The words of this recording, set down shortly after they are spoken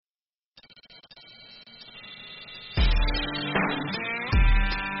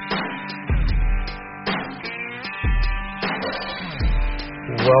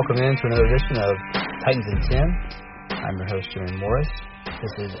welcome into another edition of Titans in 10. I'm your host, Jimmy Morris.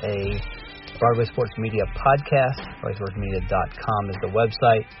 This is a Broadway Sports Media podcast. BroadwaySportsMedia.com is the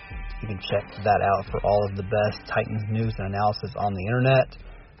website. You can check that out for all of the best Titans news and analysis on the internet.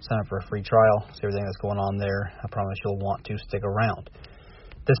 Sign up for a free trial, see everything that's going on there. I promise you'll want to stick around.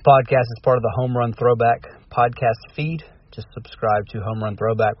 This podcast is part of the Home Run Throwback podcast feed. Just subscribe to Home Run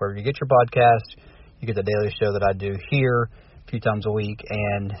Throwback wherever you get your podcast. You get the daily show that I do here a few times a week,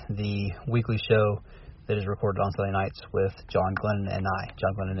 and the weekly show that is recorded on Sunday nights with John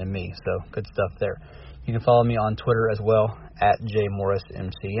Glennon and me. So good stuff there. You can follow me on Twitter as well, at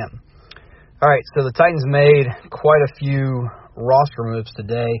JMorrisMCM. All right, so the Titans made quite a few roster moves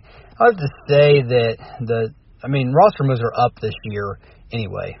today. I have to say that roster moves are up this year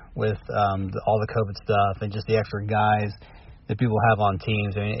anyway with all the COVID stuff and just the extra guys that people have on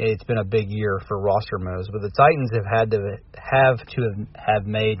teams. I mean, it's been a big year for roster moves, but the Titans have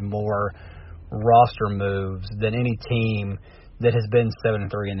made more roster moves than any team that has been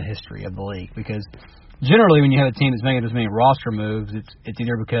 7-3 in the history of the league. Because generally, when you have a team that's making as many roster moves, it's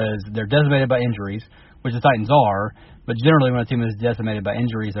either because they're decimated by injuries, which the Titans are, but generally when a team is decimated by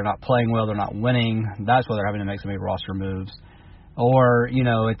injuries, they're not playing well, they're not winning. That's why they're having to make so many roster moves. Or,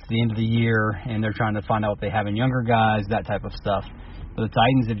 it's the end of the year and they're trying to find out what they have in younger guys, that type of stuff. But the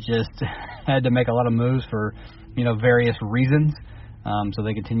Titans have just had to make a lot of moves for, various reasons. So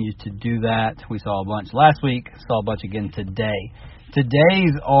they continue to do that. We saw a bunch last week, saw a bunch again today.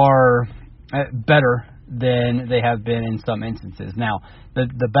 Today's are better than they have been in some instances. Now,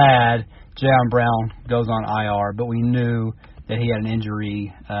 the bad, Jayon Brown goes on IR, but we knew that he had an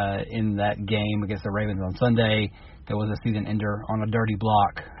injury in that game against the Ravens on Sunday. There was a season ender on a dirty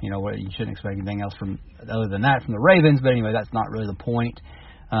block. You shouldn't expect anything else other than that from the Ravens, but anyway, that's not really the point.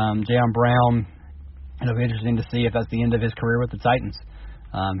 Jayon Brown, it'll be interesting to see if that's the end of his career with the Titans.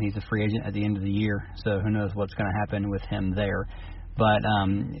 He's a free agent at the end of the year, so who knows what's going to happen with him there. But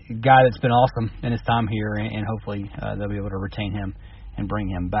a guy that's been awesome in his time here, and hopefully they'll be able to retain him and bring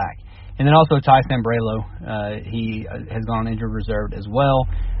him back. And then also Ty Sambrailo, he has gone on injured reserve as well.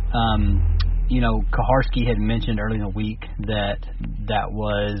 Kuharsky had mentioned early in the week that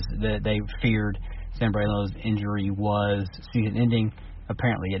they feared Sambrailo's injury was season-ending.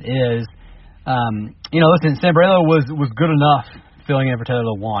 Apparently it is. Listen, Sambrailo was good enough filling in for Taylor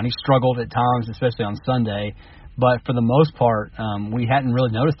Lewan. He struggled at times, especially on Sunday. But for the most part, we hadn't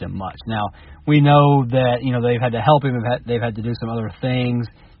really noticed him much. Now, we know that, they've had to help him. They've had to do some other things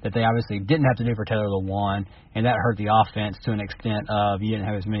that they obviously didn't have to do for Taylor Lewan, and that hurt the offense to an extent of you didn't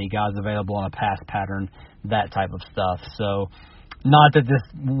have as many guys available on a pass pattern, that type of stuff. So not that this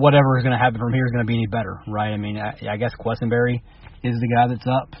whatever is going to happen from here is going to be any better, right? I mean, I guess Quessenberry is the guy that's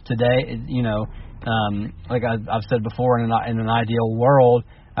up today. Like I've said before, in an ideal world,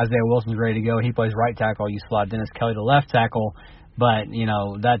 Isaiah Wilson's ready to go. He plays right tackle. You slide Dennis Kelly to left tackle, but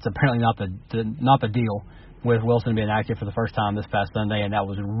that's apparently not the deal with Wilson being active for the first time this past Sunday, and that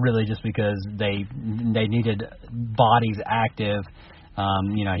was really just because they needed bodies active.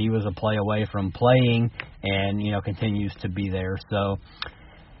 He was a play away from playing, and continues to be there. So,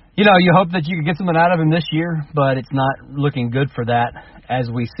 you hope that you can get something out of him this year, but it's not looking good for that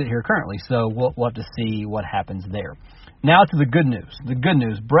as we sit here currently. So we'll have to see what happens there. Now to the good news. The good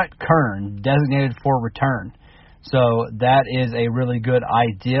news, Brett Kern designated for return. So that is a really good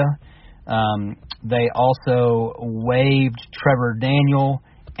idea. They also waived Trevor Daniel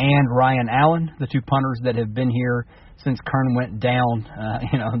and Ryan Allen, the two punters that have been here since Kern went down.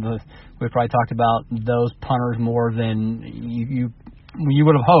 We probably talked about those punters more than you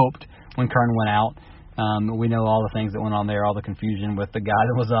would have hoped when Kern went out. We know all the things that went on there, all the confusion with the guy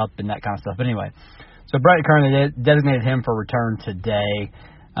that was up and that kind of stuff. But anyway, so Brett Kern, they designated him for return today.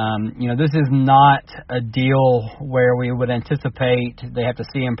 This is not a deal where we would anticipate they have to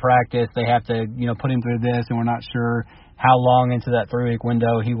see him practice, they have to, put him through this, and we're not sure how long into that 3-week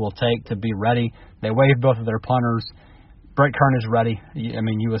window he will take to be ready. They waived both of their punters. Brett Kern is ready.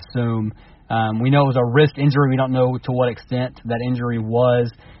 You assume. We know it was a wrist injury. We don't know to what extent that injury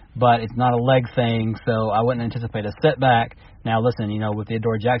was, but it's not a leg thing, so I wouldn't anticipate a setback. Now, listen, with the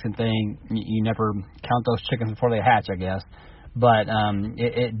Adoree Jackson thing, you never count those chickens before they hatch, I guess. But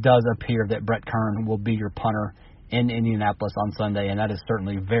it does appear that Brett Kern will be your punter in Indianapolis on Sunday, and that is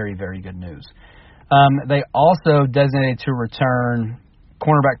certainly very, very good news. They also designated to return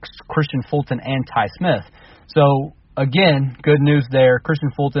cornerbacks Kristian Fulton and Ty Smith. So, again, good news there.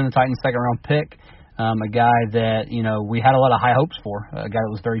 Kristian Fulton, the Titans' second-round pick, a guy that, we had a lot of high hopes for, a guy that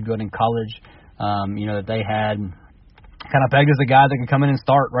was very good in college, that they had kind of pegged as a guy that can come in and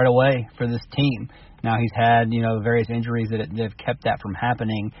start right away for this team. Now he's had, various injuries that have kept that from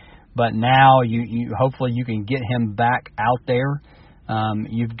happening, but now you hopefully you can get him back out there.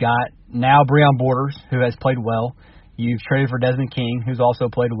 You've got now Breon Borders, who has played well. You've traded for Desmond King, who's also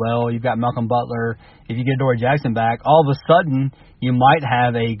played well. You've got Malcolm Butler. If you get Dory Jackson back, all of a sudden you might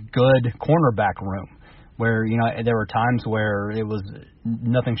have a good cornerback room where, there were times where it was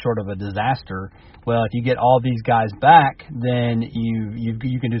nothing short of a disaster. Well, if you get all these guys back, then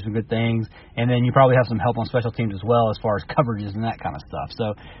you can do some good things, and then you probably have some help on special teams as well as far as coverages and that kind of stuff.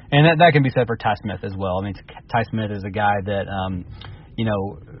 So, and that can be said for Ty Smith as well. I mean, Ty Smith is a guy that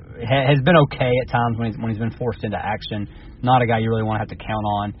has been okay at times when he's been forced into action. Not a guy you really want to have to count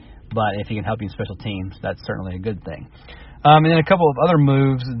on, but if he can help you in special teams, that's certainly a good thing. And then a couple of other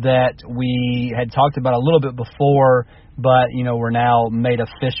moves that we had talked about a little bit before, but, were now made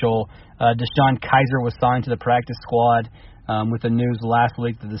official. DeShone Kizer was signed to the practice squad with the news last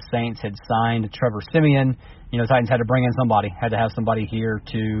week that the Saints had signed Trevor Siemian. Titans had to bring in somebody, had to have somebody here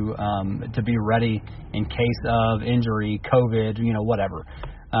to be ready in case of injury, COVID, whatever.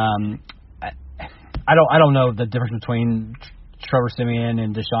 I don't know the difference between Trevor Siemian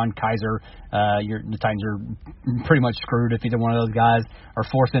and DeShone Kizer. The Titans are pretty much screwed if either one of those guys are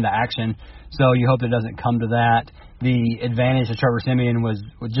forced into action. So you hope it doesn't come to that. The advantage of Trevor Siemian was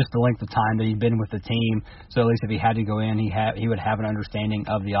just the length of time that he'd been with the team. So at least if he had to go in, he would have an understanding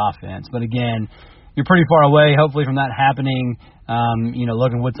of the offense. But again, you're pretty far away, hopefully, from that happening.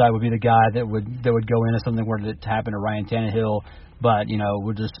 Logan Woodside would be the guy that would go in if something were to happen to Ryan Tannehill. But,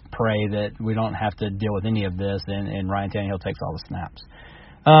 we'll just pray that we don't have to deal with any of this, and Ryan Tannehill takes all the snaps.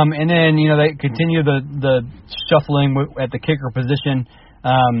 And then, they continue the shuffling at the kicker position.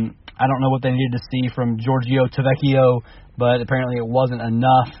 I don't know what they needed to see from Giorgio Tavecchio, but apparently it wasn't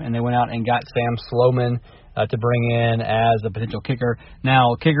enough, and they went out and got Sam Sloman to bring in as a potential kicker.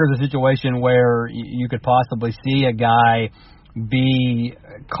 Now, kicker is a situation where you could possibly see a guy be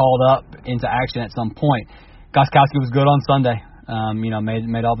called up into action at some point. Gostkowski was good on Sunday.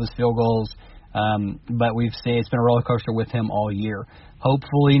 Made all of his field goals, but we've seen it's been a roller coaster with him all year.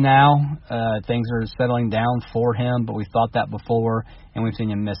 Hopefully now things are settling down for him, but we thought that before, and we've seen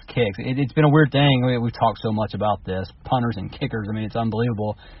him miss kicks. It's been a weird thing. We've talked so much about this, punters and kickers. I mean, it's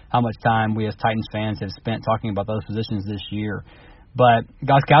unbelievable how much time we as Titans fans have spent talking about those positions this year. But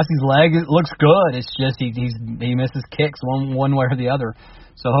Gostkowski's leg looks good. It's just he misses kicks one way or the other.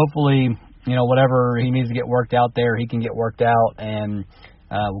 So hopefully, whatever he needs to get worked out there, he can get worked out, and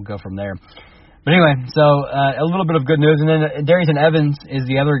we'll go from there. But anyway, so a little bit of good news. And then Darrynton Evans is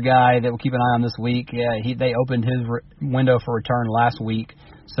the other guy that we'll keep an eye on this week. They opened his window for return last week,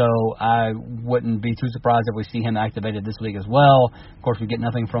 so I wouldn't be too surprised if we see him activated this week as well. Of course, we get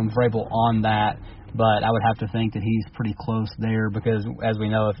nothing from Vrabel on that, but I would have to think that he's pretty close there because, as we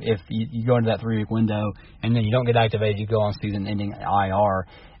know, if you go into that 3-week window and then you don't get activated, you go on season-ending IR.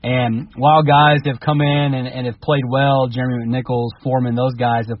 And while guys have come in and have played well, Jeremy McNichols, Foreman, those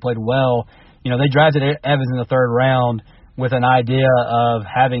guys have played well, they drafted Evans in the 3rd round with an idea of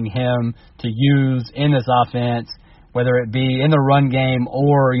having him to use in this offense, whether it be in the run game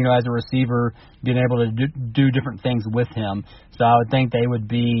or, as a receiver, being able to do different things with him. So I would think they would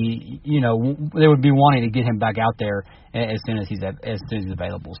be, they would be wanting to get him back out there as soon as he's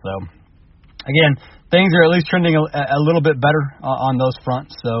available. So, again, things are at least trending a little bit better on those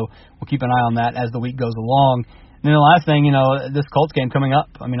fronts. So we'll keep an eye on that as the week goes along. And then the last thing, this Colts game coming up.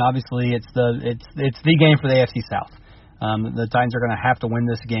 I mean, obviously it's the game for the AFC South. The Titans are going to have to win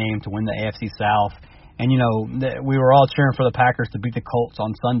this game to win the AFC South. And, we were all cheering for the Packers to beat the Colts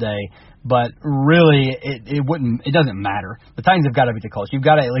on Sunday, but really it doesn't matter. The Titans have got to beat the Colts. You've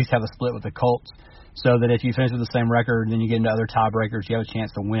got to at least have a split with the Colts so that if you finish with the same record, then you get into other tiebreakers, you have a chance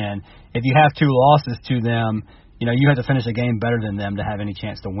to win. If you have 2 losses to them, you have to finish a game better than them to have any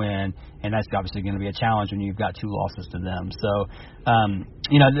chance to win, and that's obviously going to be a challenge when you've got 2 losses to them. So,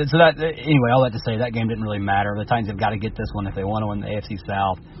 so that anyway, all that to say, that game didn't really matter. The Titans have got to get this one if they want to win the AFC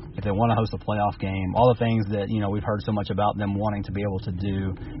South, if they want to host a playoff game, all the things that we've heard so much about them wanting to be able to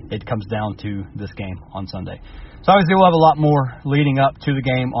do. It comes down to this game on Sunday. So obviously we'll have a lot more leading up to the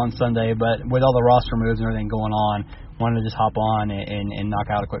game on Sunday, but with all the roster moves and everything going on, wanted to just hop on and knock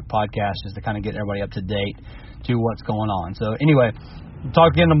out a quick podcast just to kind of get everybody up to date to what's going on. So anyway, we'll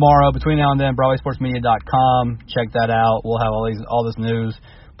talk again tomorrow. Between now and then, BroadwaySportsMedia.com. Check that out. We'll have all this news,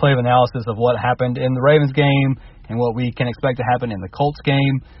 play of analysis of what happened in the Ravens game and what we can expect to happen in the Colts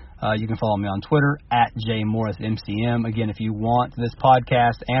game. You can follow me on Twitter at JMorrisMCM. Again, if you want this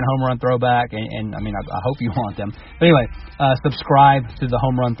podcast and Home Run Throwback, and I hope you want them. But anyway, subscribe to the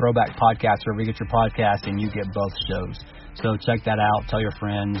Home Run Throwback podcast wherever you get your podcast, and you get both shows. So check that out. Tell your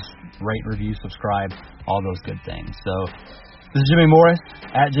friends. Rate, review, subscribe, all those good things. So this is Jimmy Morris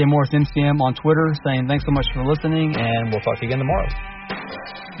at JMorrisMCM on Twitter saying thanks so much for listening, and we'll talk to you again tomorrow.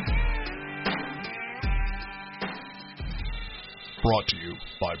 Brought to you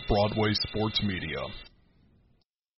by Broadway Sports Media.